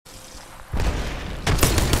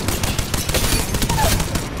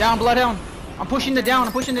Down, Bloodhound. I'm pushing it down.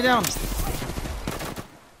 I'm pushing it down.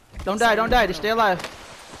 Don't die. Don't die. Just stay alive.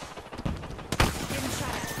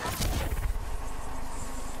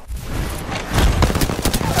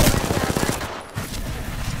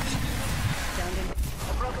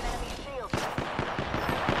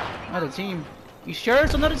 Another team. You sure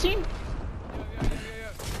it's another team?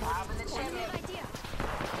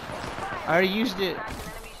 I already used it.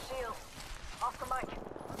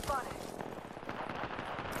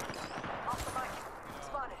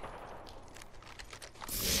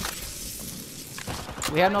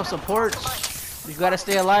 We have no support. We gotta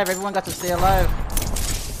stay alive. Everyone got to stay alive.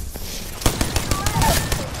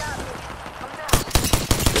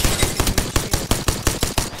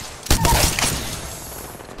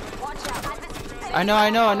 I know.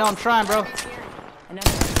 I'm trying, bro.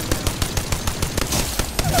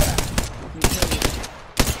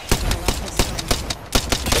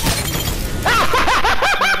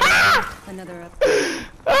 Another up.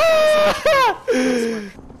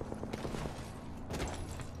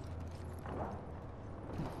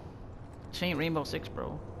 This ain't Rainbow Six,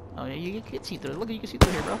 bro. Oh yeah, you can see through. Look, you can see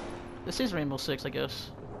through here, bro. This is Rainbow Six, I guess.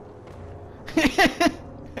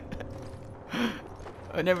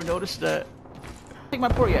 I never noticed that. Don't take my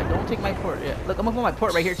port yet. Don't take my port yet. Look, I'm gonna put my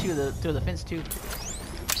port right here too, to the fence too.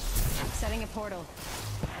 Setting a portal.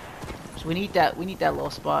 So we need that. We need that little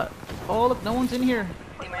spot. Oh look, no one's in here.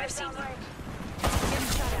 They might have seen me.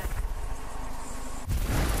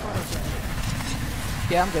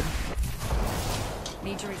 Yeah, I'm good.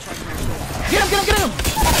 Need to recharge my shield. Get him! Get him! Get him!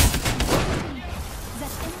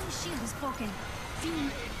 That enemy shield is broken.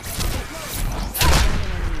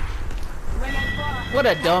 What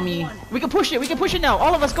a dummy. We can push it. We can push it now.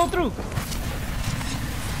 All of us go through.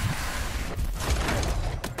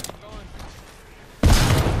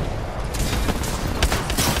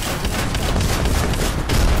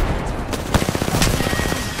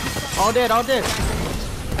 All dead. All dead.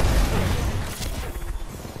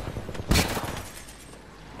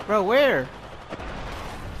 Bro, where?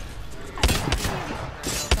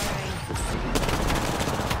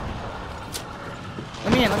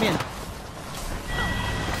 Let me in. Let me in.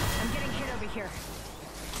 I'm getting hit over here.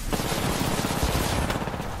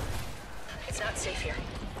 It's not safe here.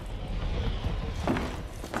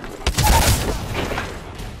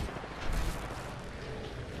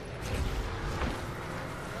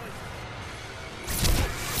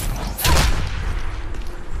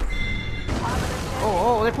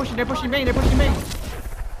 Oh, they're pushing main, they're pushing main.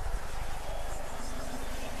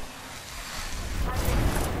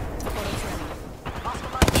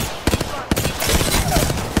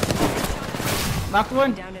 Knocked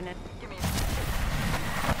one. Down in it.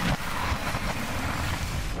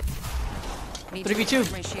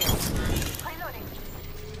 3v2. My shield.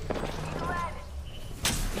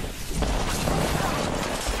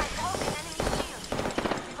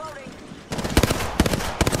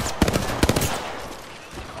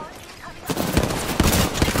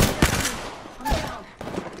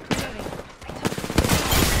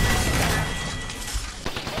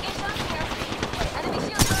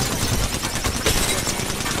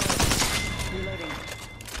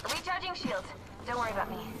 Don't worry about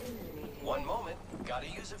me. One moment. Gotta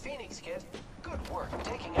use a Phoenix kit. Good work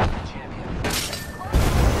taking out the champion.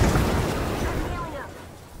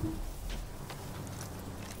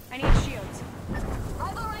 I need shields.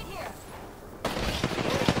 Rival right here.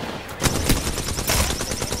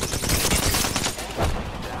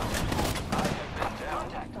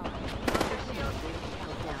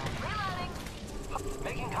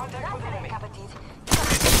 Making contact with enemy.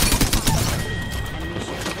 Enemy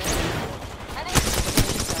shield.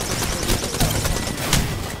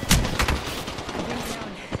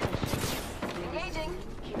 Engaging.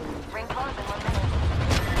 Ring close in 1 minute.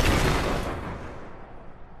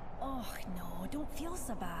 Oh no, don't feel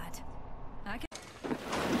so bad. I can.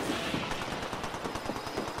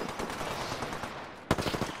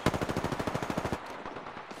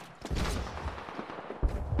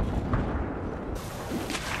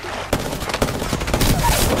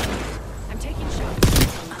 I'm taking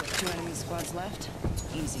shots. 2 enemy squads left.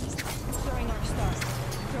 Easy. Throwing arc star.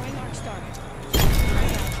 Throwing arc star.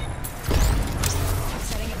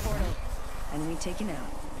 Setting a portal. Enemy taken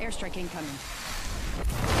out. Airstrike incoming.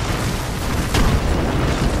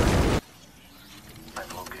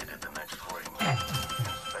 I've located the next ring.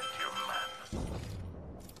 Inspect your map.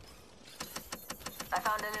 I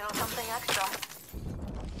found a little something extra.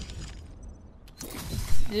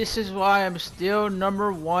 This is why I'm still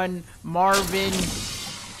 #1 Marvin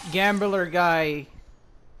Gambler guy.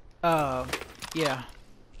 Yeah.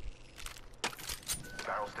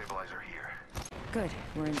 Barrel stabilizer here. Good,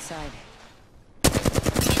 we're inside. Enemy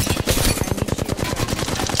shield broken.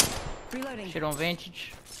 Reloading. Shit on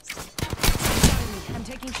vantage. I'm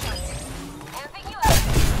taking shots. Amping you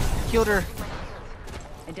up. Killed her.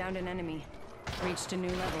 I downed an enemy. Reached a new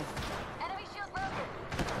level. Enemy shield broken.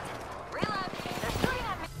 Reload. They're shooting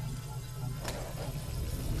at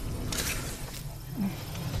me.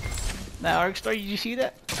 That arc star, did you see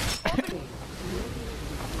that?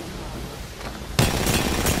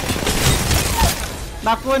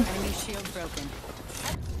 Knocked one. Enemy shield broken.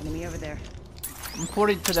 Enemy over there. I'm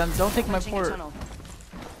porting to them. Don't take my Punching a port. tunnel.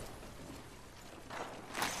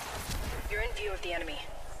 You're in view of the enemy.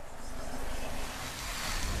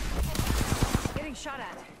 Getting shot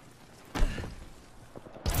at.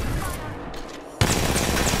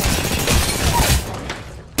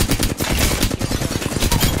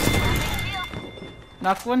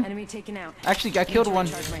 Knocked one. Enemy taken out. Actually, I killed one.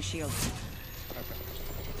 Recharge my shield.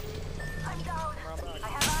 I'm down. I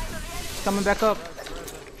have eyes on the enemy. Coming back up.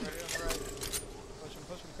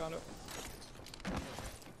 Push him, Condo.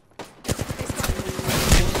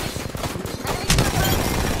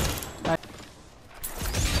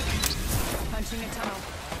 Punching a tunnel.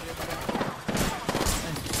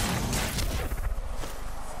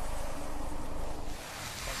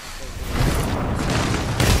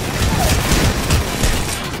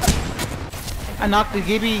 I knocked the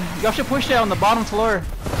Gibby. Y'all should push that on the bottom floor.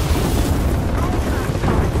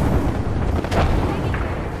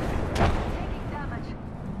 Taking damage.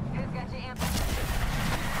 Who's got you amped?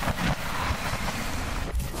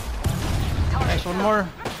 Nice, one more.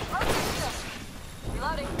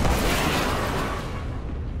 Reloading.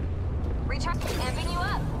 Recharge. Amping you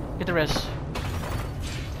up. Get the rest.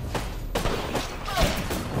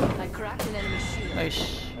 I cracked an enemy shield.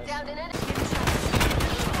 Nice. Downed an enemy.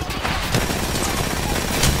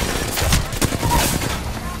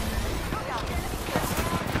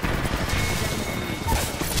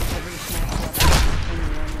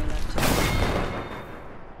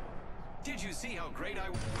 Did you see how great I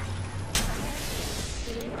was?